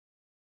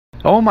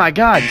Oh my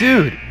god,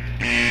 dude.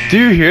 Do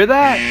you hear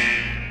that?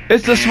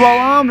 It's the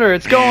Swellometer.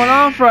 It's going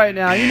off right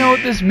now. You know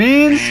what this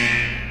means?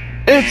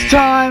 It's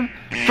time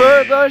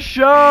for the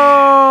show!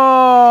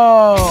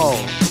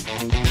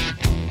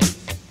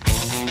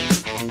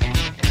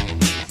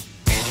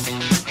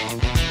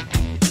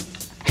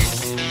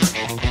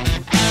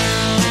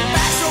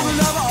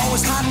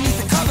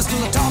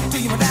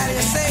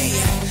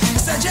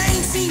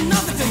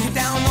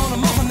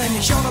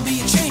 Sure to be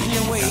a change in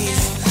your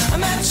ways. I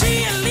met a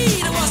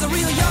cheerleader, was a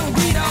real young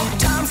breed. All the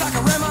times I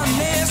can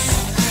reminisce.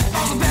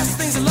 All the best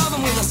things of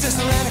loving with a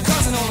sister and a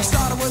cousin. Only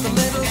started with a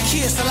little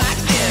kiss like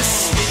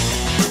this.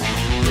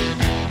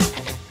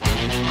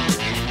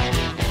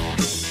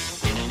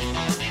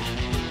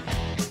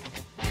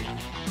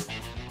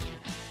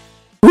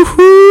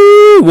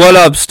 Woohoo! What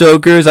up,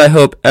 Stokers? I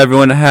hope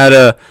everyone had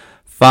a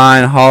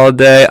fine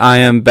holiday. I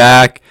am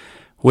back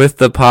with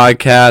the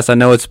podcast. I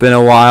know it's been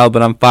a while,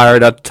 but I'm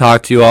fired up to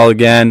talk to you all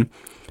again.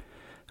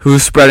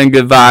 Who's spreading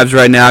good vibes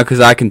right now? Because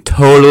I can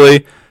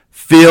totally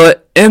feel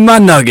it in my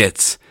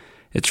nuggets.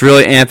 It's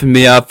really amping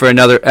me up for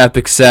another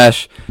epic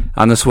sesh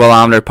on the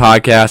Swellometer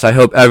podcast. I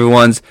hope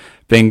everyone's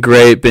been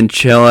great, been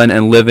chilling,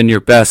 and living your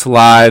best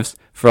lives.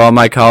 For all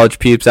my college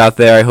peeps out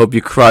there, I hope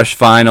you crush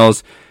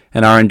finals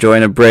and are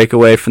enjoying a break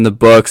away from the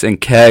books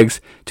and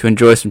kegs to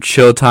enjoy some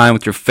chill time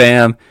with your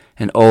fam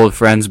and old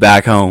friends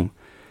back home.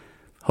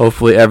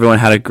 Hopefully everyone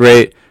had a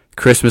great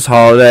Christmas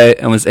holiday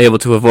and was able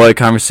to avoid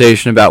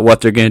conversation about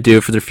what they're going to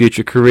do for their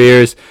future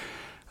careers.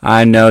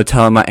 I know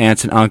telling my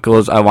aunts and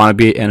uncles I want to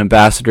be an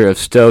ambassador of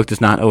Stoke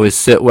does not always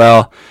sit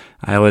well.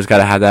 I always got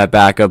to have that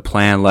backup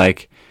plan,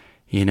 like,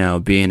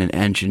 being an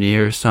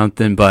engineer or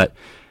something, but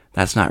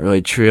that's not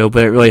really true.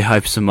 But it really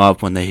hypes them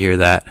up when they hear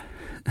that.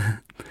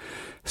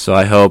 So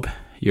I hope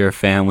your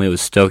family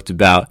was stoked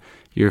about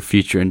your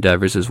future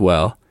endeavors as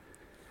well.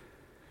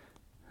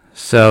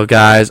 So,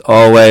 guys,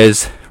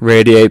 always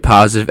radiate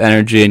positive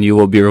energy and you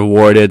will be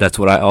rewarded. That's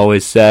what I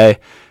always say.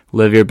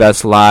 Live your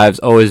best lives.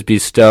 Always be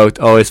stoked.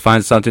 Always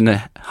find something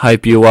to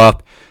hype you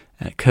up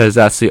because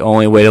that's the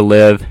only way to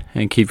live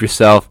and keep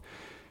yourself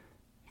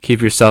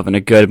in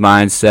a good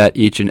mindset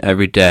each and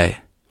every day.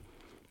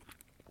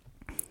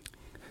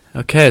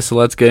 Okay, so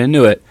let's get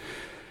into it.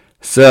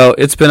 So,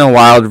 it's been a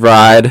wild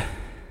ride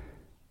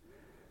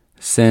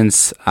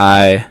since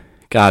I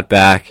got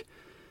back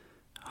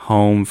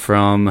home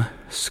from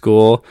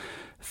school.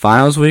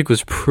 Finals week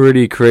was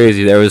pretty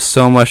crazy. There was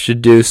so much to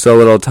do, so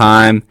little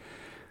time.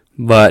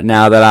 But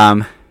now that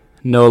I'm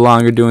no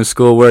longer doing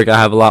schoolwork, I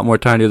have a lot more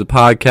time to do the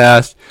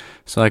podcast,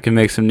 so I can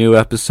make some new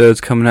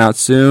episodes coming out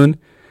soon.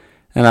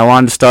 And I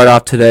wanted to start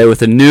off today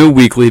with a new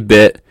weekly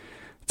bit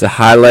to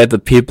highlight the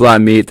people I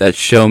meet that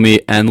show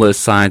me endless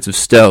signs of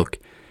Stoke.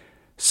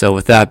 So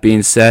with that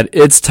being said,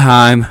 it's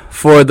time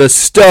for the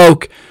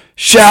Stoke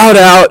shout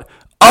out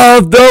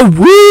of the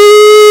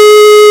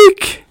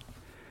week.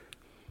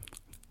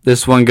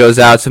 This one goes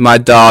out to my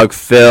dog,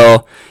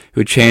 Phil,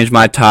 who changed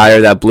my tire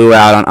that blew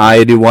out on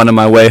I-81 on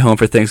my way home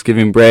for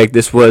Thanksgiving break.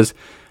 This was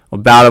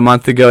about a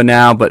month ago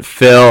now, but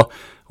Phil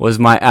was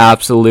my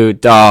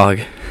absolute dog.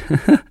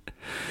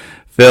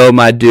 Phil,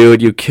 my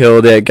dude, you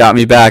killed it. Got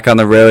me back on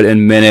the road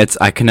in minutes.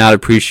 I cannot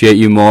appreciate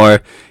you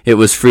more. It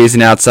was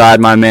freezing outside,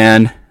 my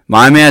man.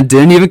 My man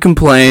didn't even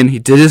complain. He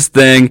did his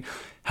thing,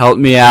 helped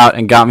me out,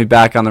 and got me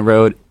back on the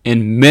road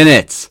in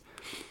minutes.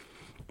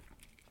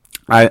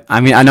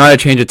 I mean, I know how to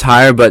change a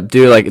tire, but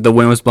dude, like, the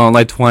wind was blowing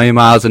like 20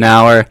 miles an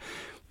hour,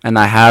 and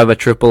I have a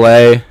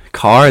AAA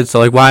card, so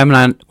like, why am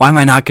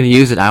I not going to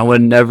use it? I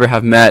would never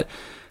have met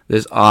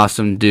this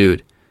awesome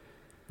dude.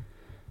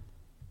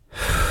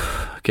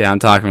 Okay, I'm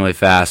talking really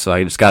fast, so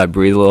I just got to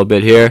breathe a little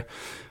bit here.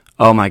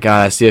 Oh my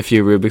god, I see a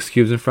few Rubik's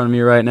Cubes in front of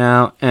me right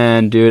now,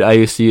 and dude, I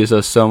used to use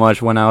those so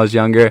much when I was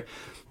younger,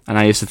 and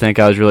I used to think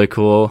I was really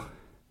cool,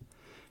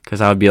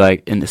 because I would be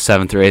like in the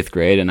 7th or 8th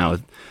grade, and I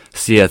would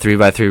see a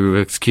 3x3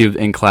 Rubik's Cube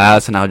in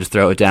class, and I would just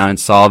throw it down and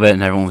solve it,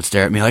 and everyone would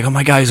stare at me like, oh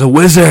my god, he's a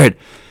wizard!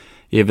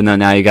 Even though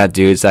now you got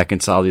dudes that can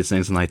solve these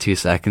things in like 2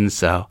 seconds,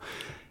 so,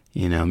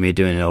 me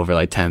doing it over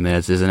like 10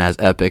 minutes isn't as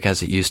epic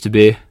as it used to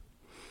be.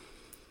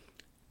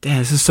 Damn,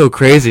 this is so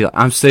crazy.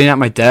 I'm sitting at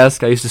my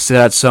desk. I used to sit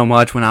at so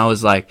much when I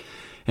was like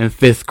in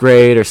 5th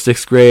grade or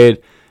 6th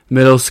grade,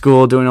 middle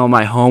school, doing all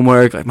my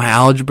homework, like my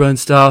algebra and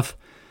stuff.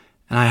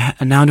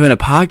 And now I'm doing a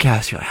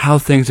podcast. Like, how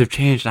things have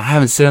changed. And I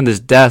haven't sit on this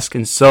desk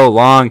in so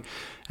long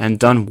and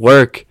done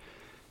work.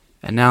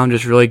 And now I'm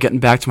just really getting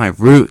back to my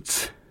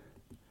roots.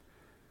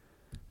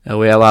 Oh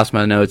wait, I lost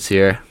my notes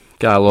here.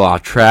 Got a little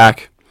off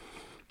track.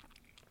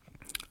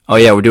 Oh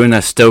yeah, we're doing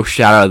that Stoke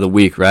shout out of the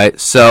week, right?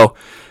 So,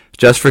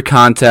 just for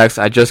context,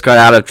 I just got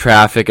out of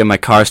traffic and my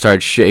car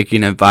started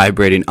shaking and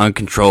vibrating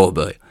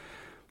uncontrollably.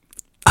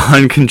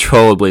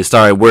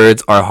 Sorry,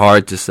 words are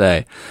hard to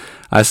say.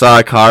 I saw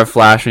a car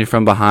flash me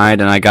from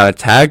behind and I got a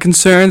tad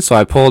concerned, so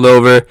I pulled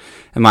over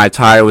and my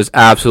tire was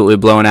absolutely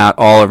blown out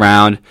all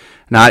around.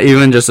 Not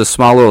even just a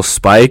small little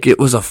spike, it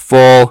was a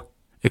full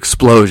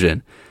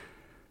explosion.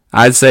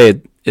 I'd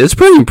say It's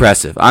pretty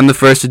impressive. I'm the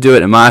first to do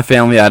it in my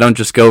family. I don't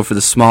just go for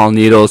the small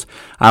needles.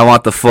 I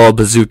want the full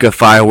bazooka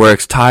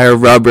fireworks, tire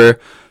rubber,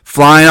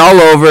 flying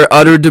all over,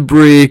 utter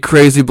debris,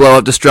 crazy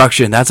blow-up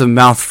destruction. That's a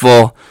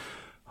mouthful.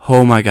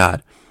 Oh my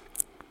God.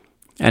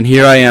 And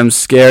here I am,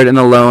 scared and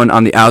alone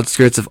on the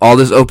outskirts of all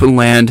this open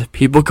land.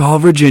 People call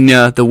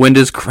Virginia. The wind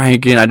is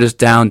cranking. I just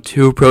downed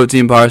 2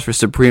 protein bars for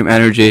supreme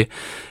energy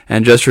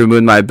and just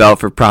removed my belt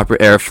for proper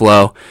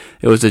airflow.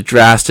 It was a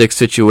drastic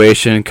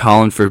situation,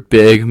 calling for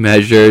big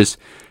measures.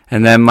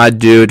 And then my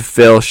dude,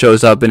 Phil,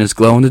 shows up in his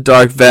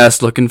glow-in-the-dark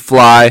vest, looking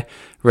fly,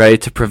 ready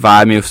to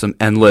provide me with some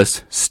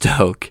endless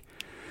Stoke.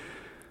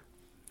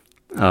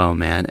 Oh,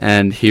 man.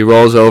 And he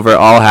rolls over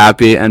all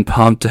happy and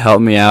pumped to help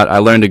me out. I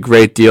learned a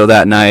great deal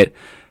that night.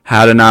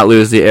 How to not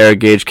lose the air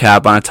gauge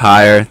cap on a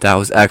tire. That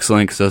was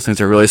excellent because those things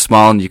are really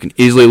small and you can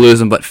easily lose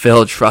them. But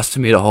Phil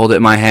trusted me to hold it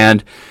in my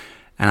hand,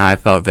 and I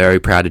felt very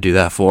proud to do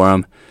that for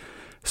him.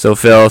 So,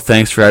 Phil,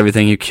 thanks for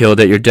everything. You killed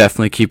it. You're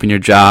definitely keeping your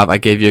job. I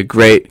gave you a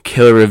great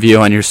killer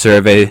review on your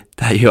survey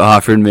that you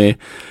offered me.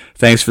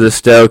 Thanks for the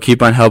Stoke.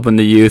 Keep on helping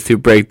the youth who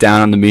break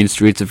down on the mean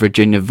streets of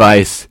Virginia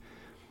Vice.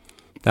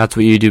 That's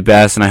what you do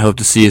best, and I hope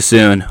to see you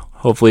soon.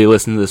 Hopefully you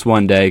listen to this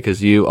one day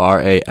because you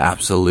are a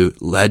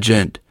absolute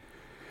legend.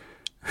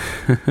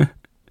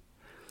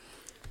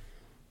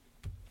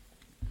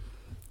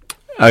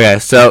 Okay,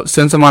 so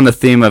since I'm on the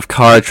theme of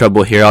car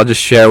trouble here, I'll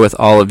just share with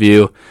all of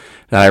you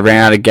that I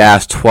ran out of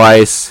gas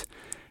twice.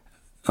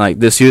 Like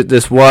this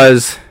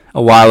was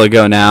a while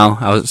ago now.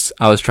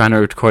 I was trying to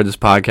record this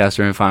podcast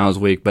during finals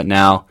week, but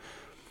now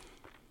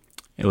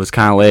it was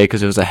kind of late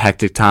because it was a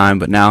hectic time.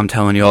 But now I'm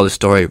telling you all the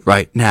story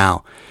right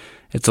now.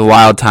 It's a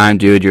wild time,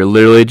 dude. You're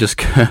literally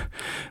just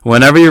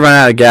whenever you run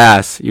out of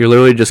gas, you're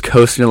literally just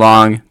coasting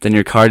along. Then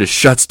your car just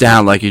shuts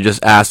down like you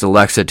just asked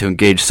Alexa to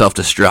engage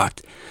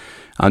self-destruct.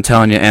 I'm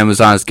telling you,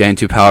 Amazon is getting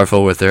too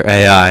powerful with their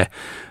AI.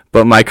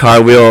 But my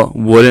car wheel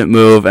wouldn't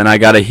move, and I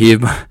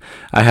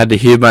had to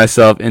heave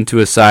myself into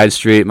a side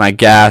street. My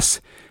gas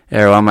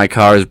arrow on my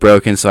car is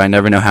broken, so I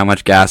never know how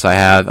much gas I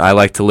have. I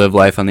like to live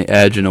life on the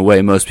edge in a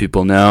way most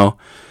people know.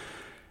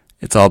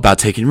 It's all about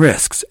taking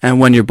risks.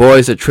 And when your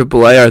boys at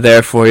AAA are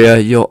there for you,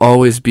 you'll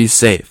always be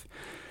safe.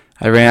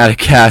 I ran out of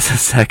gas a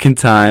second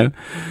time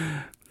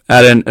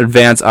at an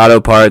Advanced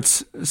Auto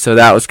Parts, so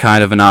that was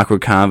kind of an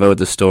awkward convo with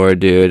the store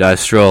dude. I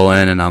stroll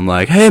in, and I'm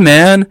like, hey,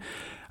 man,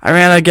 I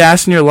ran out of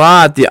gas in your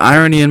lot. The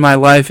irony in my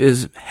life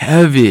is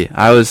heavy.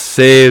 I was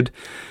saved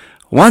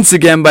once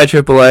again by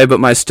AAA, but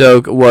my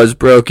Stoke was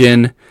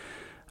broken.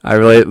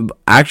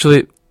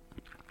 Actually,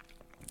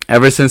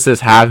 ever since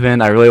this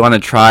happened, I really want to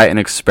try an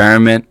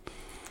experiment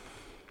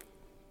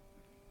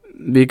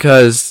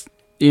because,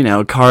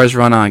 cars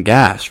run on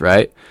gas,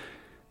 right?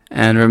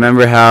 And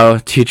remember how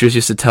teachers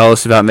used to tell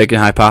us about making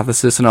a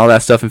hypothesis and all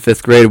that stuff in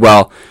 5th grade?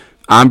 Well,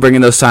 I'm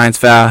bringing those science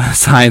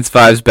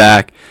fives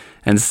back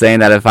and saying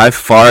that if I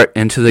fart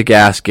into the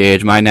gas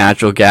gauge, my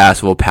natural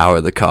gas will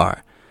power the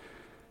car.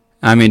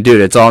 I mean,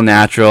 dude, it's all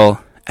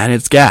natural, and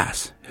it's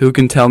gas. Who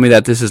can tell me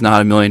that this is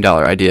not $1 million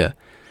idea?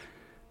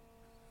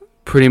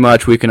 Pretty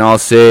much we can all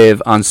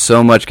save on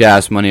so much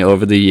gas money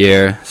over the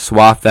year.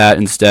 Swap that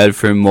instead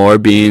for more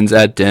beans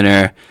at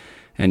dinner,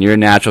 and your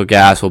natural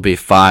gas will be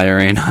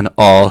firing on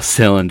all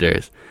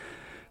cylinders.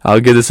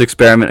 I'll give this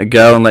experiment a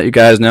go and let you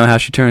guys know how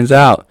she turns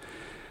out.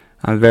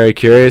 I'm very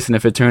curious, and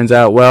if it turns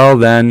out well,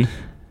 then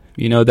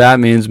that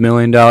means $1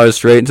 million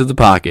straight into the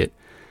pocket.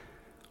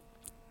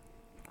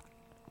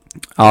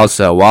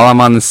 Also, while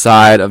I'm on the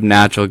side of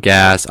natural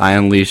gas, I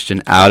unleashed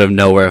an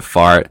out-of-nowhere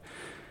fart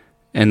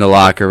in the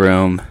locker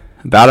room.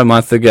 About a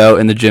month ago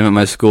in the gym at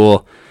my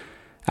school,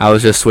 I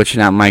was just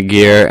switching out my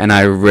gear, and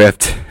I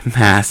ripped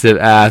massive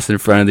ass in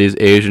front of these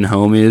Asian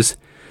homies.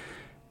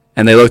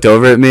 And they looked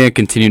over at me and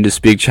continued to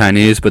speak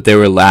Chinese, but they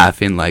were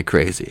laughing like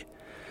crazy.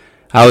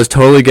 I was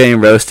totally getting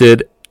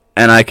roasted,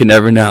 and I could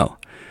never know.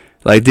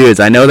 Like, dudes,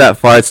 I know that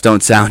farts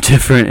don't sound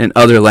different in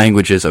other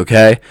languages,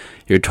 okay?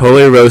 You're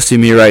totally roasting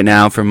me right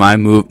now for my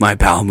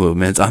bowel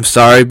movements. I'm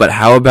sorry, but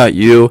how about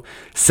you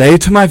say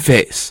it to my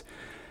face?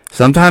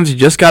 Sometimes you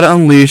just gotta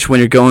unleash when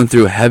you're going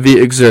through heavy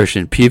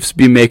exertion. Peeps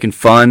be making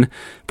fun,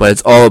 but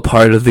it's all a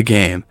part of the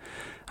game.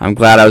 I'm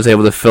glad I was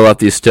able to fill up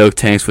these Stoke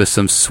tanks with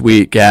some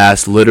sweet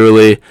gas.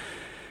 Literally,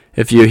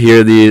 if you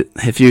hear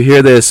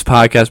this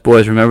podcast,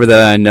 boys, remember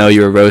that I know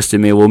you were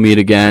roasting me. We'll meet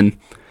again.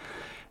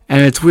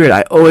 And it's weird.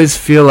 I always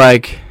feel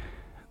like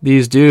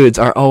these dudes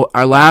are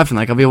laughing.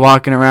 Like, I'll be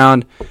walking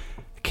around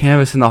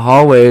campus in the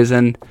hallways,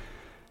 and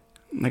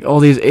like all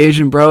these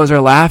Asian bros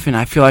are laughing.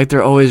 I feel like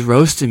they're always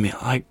roasting me.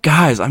 Like,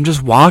 guys, I'm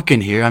just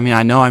walking here. I mean,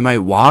 I know I might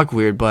walk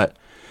weird, but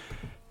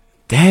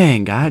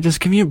dang, guys,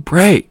 just give me a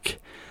break.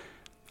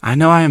 I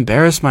know I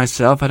embarrass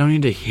myself. I don't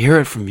need to hear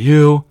it from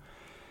you.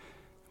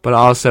 But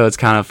also, it's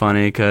kind of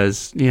funny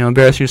because,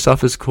 embarrassing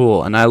yourself is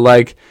cool. And I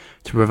like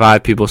to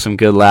provide people some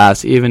good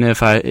laughs, even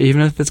if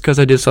it's because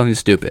I did something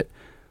stupid.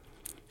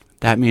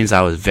 That means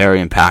I was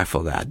very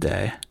impactful that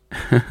day.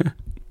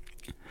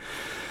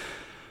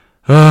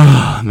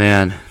 Oh,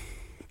 man.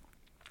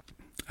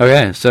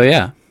 Okay, so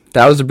yeah.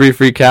 That was a brief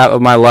recap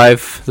of my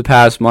life the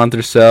past month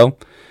or so.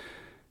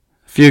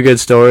 few good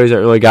stories that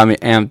really got me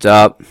amped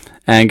up.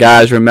 And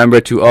guys, remember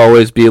to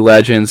always be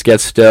legends. Get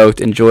stoked.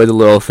 Enjoy the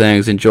little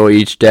things. Enjoy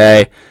each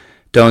day.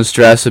 Don't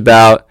stress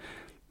about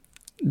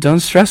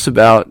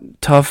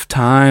tough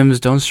times.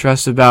 Don't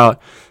stress about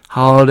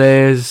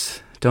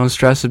holidays. Don't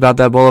stress about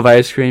that bowl of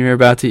ice cream you're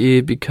about to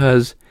eat,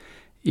 because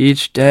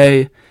each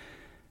day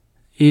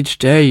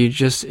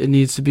it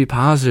needs to be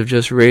positive.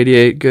 Just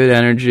radiate good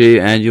energy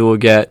and you will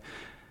get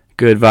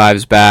good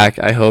vibes back.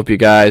 I hope you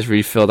guys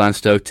refilled on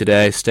Stoke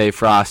today. Stay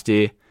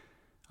frosty.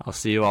 I'll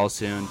see you all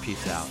soon.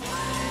 Peace out.